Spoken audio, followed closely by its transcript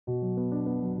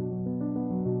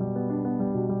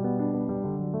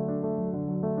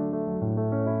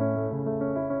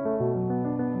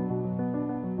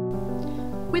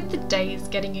With the days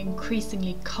getting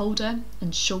increasingly colder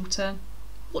and shorter,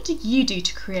 what do you do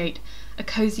to create a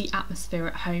cosy atmosphere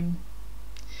at home?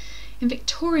 In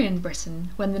Victorian Britain,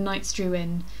 when the nights drew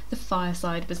in, the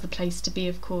fireside was the place to be,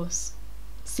 of course.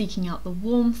 Seeking out the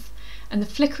warmth and the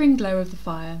flickering glow of the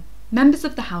fire, members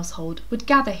of the household would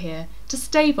gather here to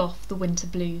stave off the winter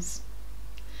blues.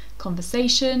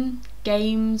 Conversation,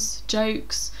 games,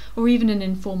 jokes, or even an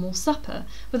informal supper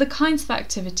were the kinds of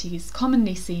activities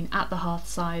commonly seen at the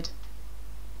hearthside.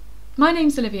 My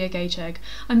name's Olivia Gageheg.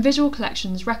 I'm Visual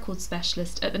Collections Record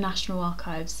Specialist at the National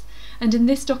Archives, and in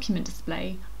this document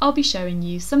display I'll be showing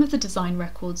you some of the design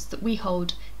records that we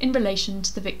hold in relation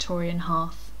to the Victorian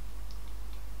hearth.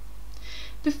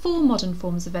 Before modern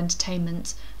forms of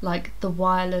entertainment like the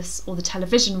wireless or the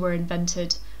television were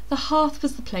invented, the hearth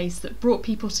was the place that brought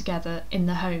people together in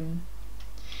the home.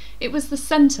 It was the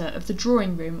centre of the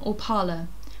drawing room or parlour,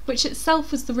 which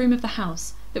itself was the room of the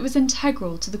house that was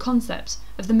integral to the concept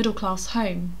of the middle-class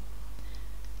home.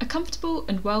 A comfortable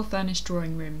and well-furnished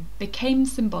drawing room became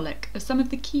symbolic of some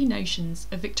of the key notions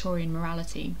of Victorian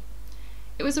morality.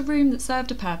 It was a room that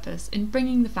served a purpose in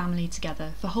bringing the family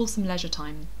together for wholesome leisure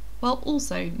time, while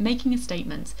also making a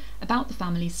statement about the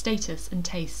family's status and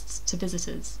tastes to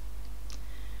visitors.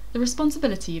 The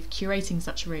responsibility of curating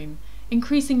such a room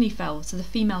increasingly fell to the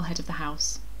female head of the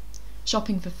house,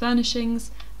 shopping for furnishings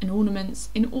and ornaments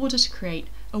in order to create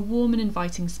a warm and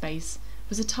inviting space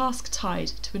was a task tied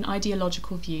to an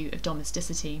ideological view of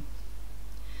domesticity.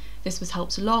 This was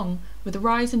helped along with a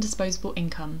rise in disposable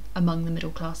income among the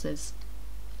middle classes.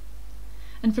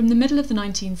 And from the middle of the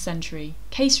 19th century,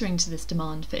 catering to this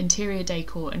demand for interior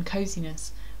decor and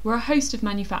cosiness were a host of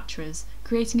manufacturers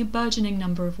creating a burgeoning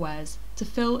number of wares to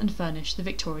fill and furnish the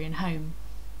Victorian home.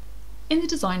 In the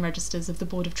design registers of the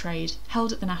Board of Trade,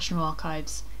 held at the National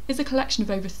Archives, is a collection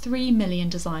of over 3 million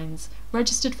designs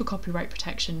registered for copyright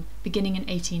protection beginning in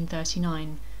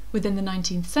 1839. Within the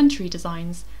 19th century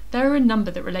designs, there are a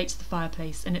number that relate to the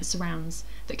fireplace and its surrounds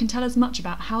that can tell us much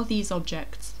about how these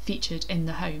objects featured in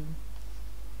the home.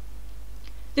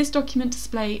 This document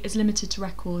display is limited to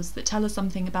records that tell us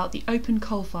something about the open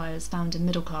coal fires found in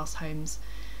middle-class homes,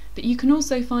 but you can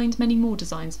also find many more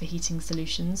designs for heating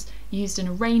solutions used in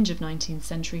a range of 19th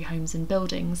century homes and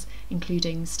buildings,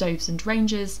 including stoves and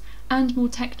ranges, and more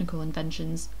technical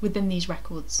inventions within these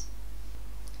records.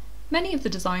 Many of the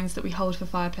designs that we hold for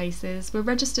fireplaces were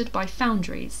registered by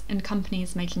foundries and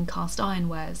companies making cast iron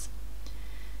wares.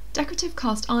 Decorative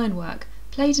cast iron work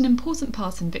played an important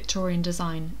part in Victorian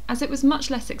design, as it was much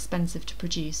less expensive to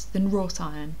produce than wrought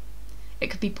iron. It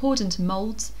could be poured into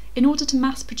moulds in order to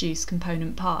mass-produce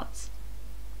component parts.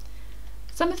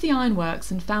 Some of the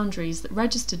ironworks and foundries that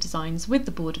registered designs with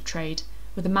the Board of Trade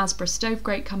were the Masborough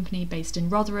Stovegrate Company based in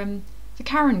Rotherham, the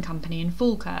Carron Company in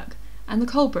Falkirk, and the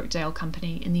Coalbrookdale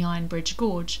Company in the Iron Bridge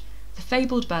Gorge, the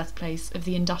fabled birthplace of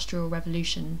the Industrial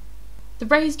Revolution. The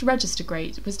raised register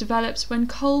grate was developed when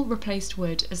coal replaced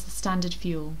wood as the standard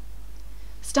fuel.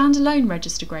 Standalone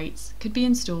register grates could be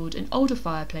installed in older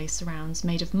fireplace surrounds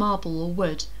made of marble or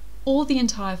wood, or the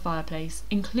entire fireplace,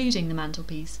 including the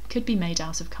mantelpiece, could be made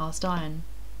out of cast iron.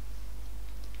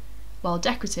 While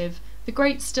decorative, the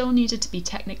grates still needed to be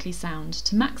technically sound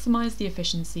to maximise the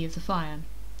efficiency of the fire.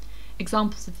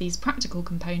 Examples of these practical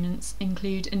components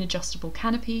include an adjustable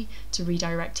canopy to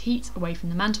redirect heat away from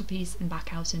the mantelpiece and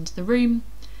back out into the room,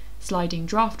 sliding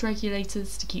draft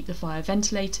regulators to keep the fire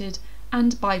ventilated,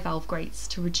 and bivalve grates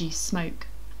to reduce smoke.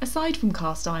 Aside from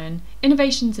cast iron,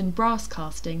 innovations in brass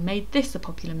casting made this a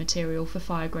popular material for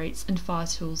fire grates and fire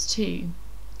tools too.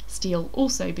 Steel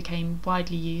also became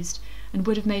widely used and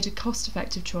would have made a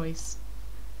cost-effective choice.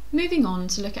 Moving on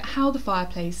to look at how the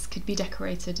fireplace could be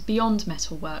decorated beyond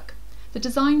metalwork, the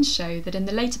designs show that in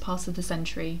the later part of the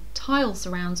century, tile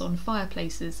surrounds on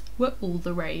fireplaces were all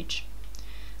the rage.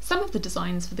 Some of the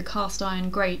designs for the cast iron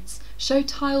grates show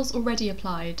tiles already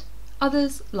applied.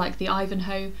 Others, like the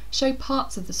Ivanhoe, show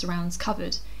parts of the surrounds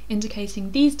covered,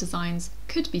 indicating these designs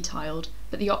could be tiled,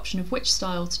 but the option of which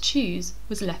style to choose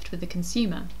was left with the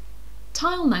consumer.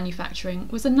 Tile manufacturing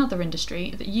was another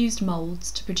industry that used moulds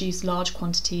to produce large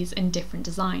quantities in different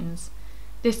designs.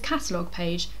 This catalogue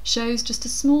page shows just a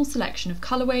small selection of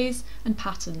colourways and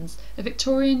patterns a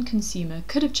Victorian consumer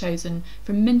could have chosen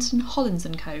from Minton Hollins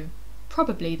 & Co.,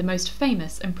 probably the most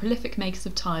famous and prolific makers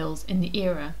of tiles in the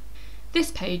era. This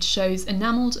page shows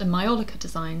enamelled and maiolica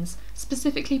designs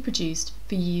specifically produced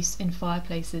for use in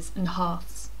fireplaces and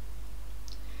hearths.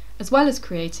 As well as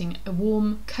creating a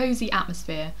warm, cosy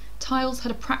atmosphere, tiles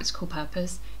had a practical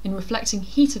purpose in reflecting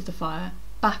heat of the fire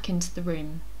back into the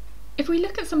room. If we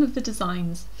look at some of the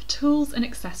designs for tools and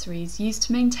accessories used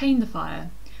to maintain the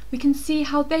fire, we can see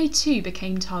how they too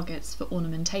became targets for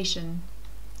ornamentation.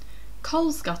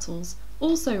 Coal scuttles,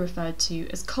 also referred to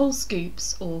as coal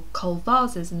scoops or coal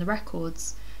vases in the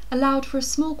records, allowed for a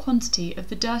small quantity of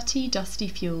the dirty, dusty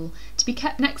fuel to be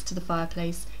kept next to the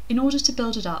fireplace in order to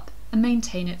build it up and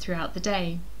maintain it throughout the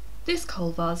day. This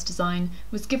coal vase design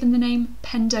was given the name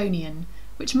Pendonian,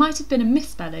 which might have been a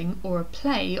misspelling or a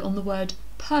play on the word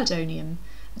perdonium,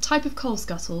 a type of coal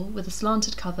scuttle with a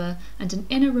slanted cover and an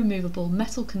inner removable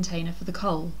metal container for the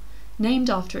coal, named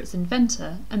after its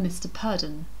inventor, a Mr.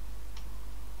 Purdon.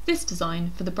 This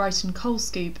design for the Brighton coal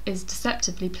scoop is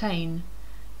deceptively plain.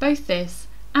 Both this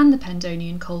and the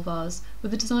Pendonian coal vase were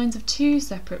the designs of two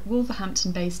separate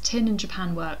Wolverhampton-based tin and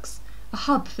Japan works, a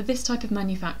hub for this type of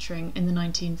manufacturing in the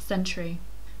 19th century.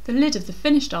 The lid of the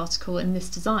finished article in this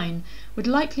design would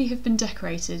likely have been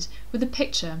decorated with a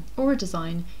picture or a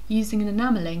design using an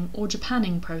enamelling or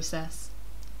japanning process.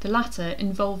 The latter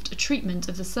involved a treatment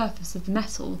of the surface of the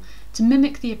metal to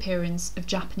mimic the appearance of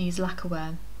Japanese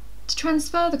lacquerware. To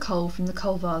transfer the coal from the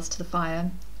coal vase to the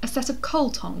fire, a set of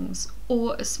coal tongs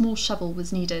or a small shovel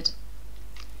was needed.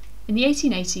 In the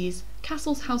 1880s,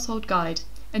 Cassell's Household Guide,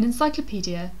 an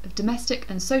encyclopedia of domestic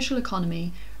and social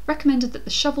economy, recommended that the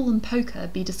shovel and poker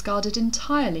be discarded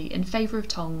entirely in favour of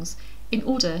tongs in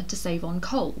order to save on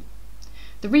coal.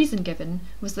 The reason given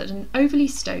was that an overly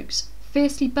stoked,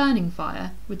 fiercely burning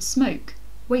fire would smoke,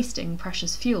 wasting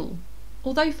precious fuel.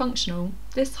 Although functional,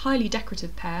 this highly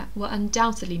decorative pair were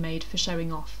undoubtedly made for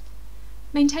showing off.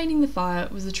 Maintaining the fire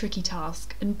was a tricky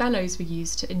task, and bellows were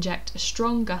used to inject a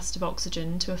strong gust of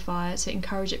oxygen to a fire to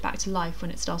encourage it back to life when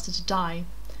it started to die.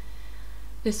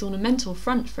 This ornamental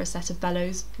front for a set of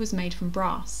bellows was made from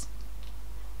brass.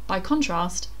 By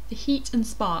contrast, the heat and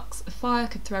sparks a fire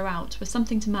could throw out were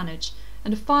something to manage,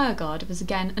 and a fire guard was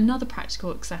again another practical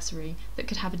accessory that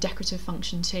could have a decorative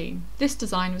function too. This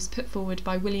design was put forward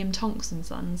by William Tonks and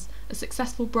Sons, a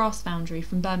successful brass foundry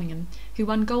from Birmingham, who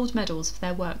won gold medals for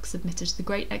their work submitted to the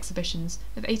Great Exhibitions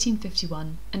of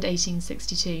 1851 and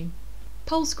 1862.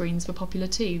 Pole screens were popular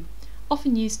too,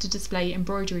 often used to display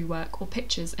embroidery work or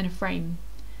pictures in a frame.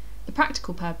 The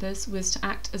practical purpose was to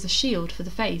act as a shield for the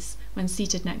face when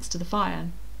seated next to the fire.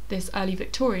 This early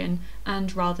Victorian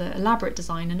and rather elaborate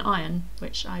design in iron,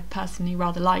 which I personally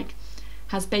rather like,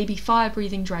 has baby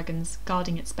fire-breathing dragons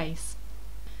guarding its base.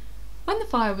 When the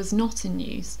fire was not in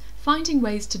use, finding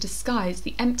ways to disguise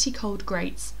the empty cold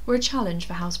grates were a challenge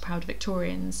for house-proud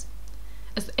Victorians.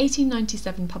 As the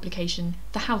 1897 publication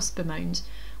The House bemoaned,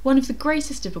 one of the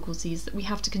greatest difficulties that we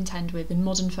have to contend with in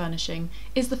modern furnishing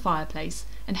is the fireplace,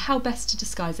 and how best to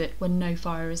disguise it when no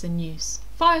fire is in use.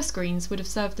 Fire screens would have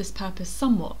served this purpose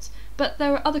somewhat, but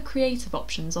there are other creative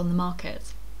options on the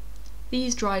market.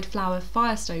 These dried flower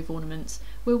fire stove ornaments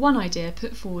were one idea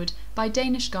put forward by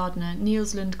Danish gardener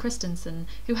Niels Lund Christensen,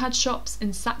 who had shops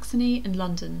in Saxony and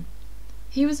London.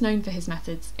 He was known for his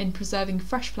methods in preserving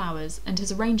fresh flowers and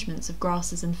his arrangements of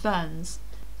grasses and ferns.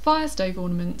 Fire stove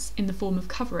ornaments in the form of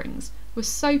coverings were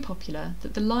so popular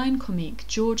that the lion comique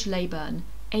George Leyburn,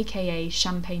 aka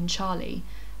Champagne Charlie,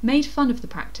 made fun of the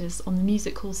practice on the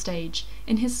music hall stage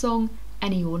in his song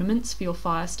Any Ornaments for Your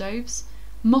Fire Stoves,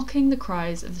 mocking the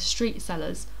cries of the street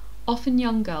sellers, often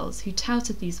young girls who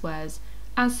touted these wares,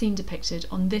 as seen depicted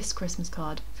on this Christmas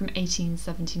card from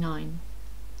 1879.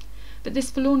 But this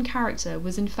forlorn character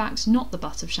was in fact not the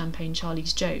butt of Champagne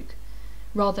Charlie's joke.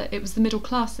 Rather, it was the middle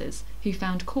classes who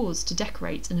found cause to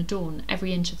decorate and adorn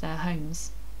every inch of their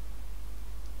homes.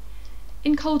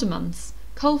 In colder months,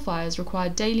 coal fires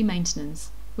required daily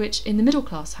maintenance, which in the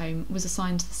middle-class home was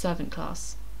assigned to the servant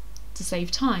class. To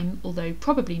save time, although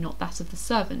probably not that of the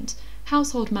servant,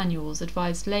 household manuals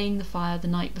advised laying the fire the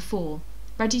night before,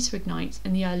 ready to ignite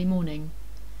in the early morning.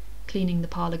 Cleaning the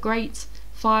parlour grate,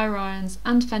 fire irons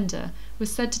and fender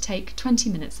was said to take 20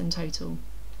 minutes in total.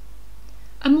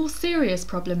 A more serious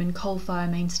problem in coal fire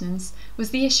maintenance was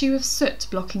the issue of soot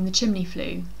blocking the chimney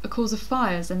flue, a cause of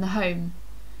fires in the home.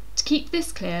 To keep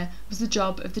this clear was the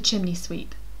job of the chimney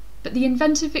sweep, but the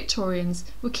inventive Victorians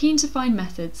were keen to find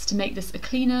methods to make this a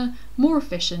cleaner, more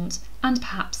efficient and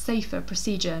perhaps safer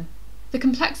procedure. The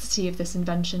complexity of this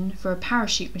invention for a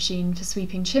parachute machine for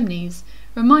sweeping chimneys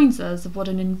reminds us of what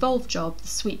an involved job the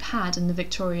sweep had in the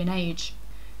Victorian age.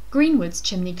 Greenwood's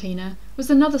chimney cleaner was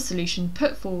another solution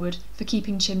put forward for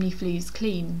keeping chimney flues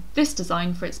clean. This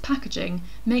design for its packaging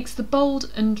makes the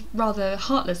bold and rather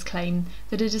heartless claim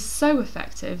that it is so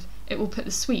effective it will put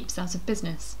the sweeps out of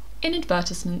business. In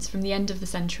advertisements from the end of the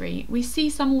century, we see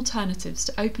some alternatives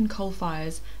to open coal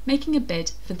fires making a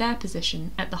bid for their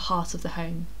position at the heart of the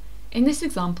home. In this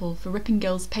example for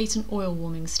Rippingill's patent oil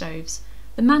warming stoves,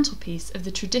 the mantelpiece of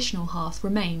the traditional hearth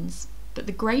remains. but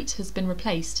the grate has been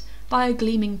replaced by a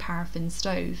gleaming paraffin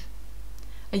stove.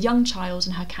 A young child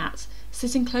and her cat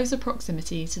sit in closer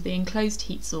proximity to the enclosed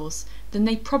heat source than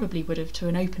they probably would have to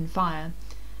an open fire,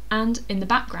 and in the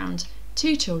background,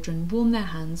 two children warm their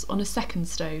hands on a second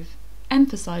stove,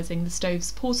 emphasising the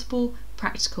stove's portable,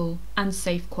 practical and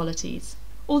safe qualities.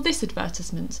 Or this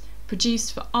advertisement,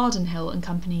 produced for Ardenhill and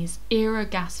Company's Era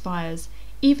gas fires,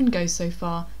 even goes so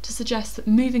far to suggest that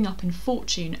moving up in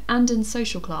fortune and in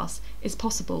social class is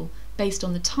possible based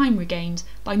on the time regained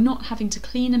by not having to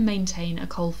clean and maintain a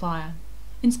coal fire.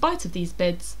 In spite of these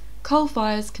bids, coal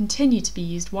fires continue to be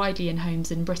used widely in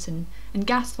homes in Britain, and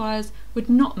gas fires would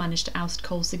not manage to oust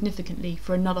coal significantly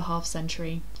for another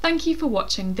half-century. Thank you for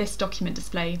watching this document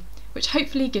display, which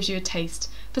hopefully gives you a taste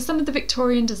for some of the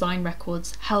Victorian design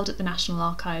records held at the National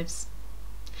Archives.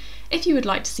 If you would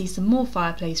like to see some more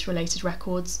fireplace-related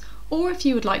records, or if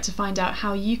you would like to find out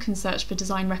how you can search for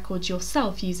design records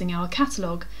yourself using our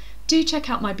catalogue, do check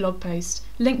out my blog post,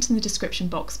 linked in the description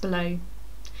box below.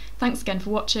 Thanks again for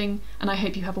watching, and I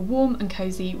hope you have a warm and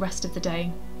cosy rest of the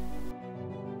day.